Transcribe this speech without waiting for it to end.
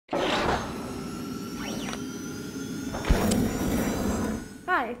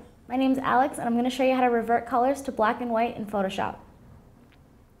Hi, my name is Alex and I'm going to show you how to revert colors to black and white in Photoshop.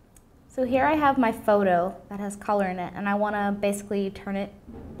 So here I have my photo that has color in it and I want to basically turn it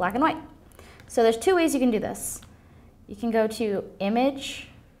black and white. So there's two ways you can do this. You can go to Image,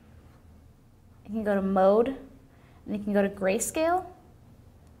 you can go to Mode, and you can go to Grayscale,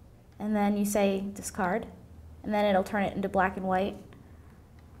 and then you say Discard, and then it'll turn it into black and white.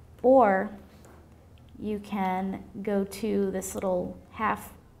 Or you can go to this little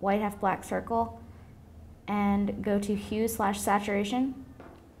half white, half black circle and go to Hue/Saturation.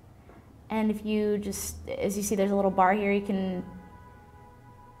 And if you just, as you see, there's a little bar here, you can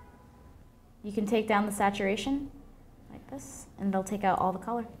take down the saturation like this, and it'll take out all the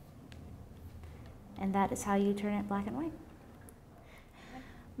color. And that is how you turn it black and white.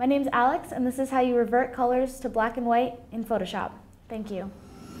 My name's Alex, and this is how you revert colors to black and white in Photoshop. Thank you.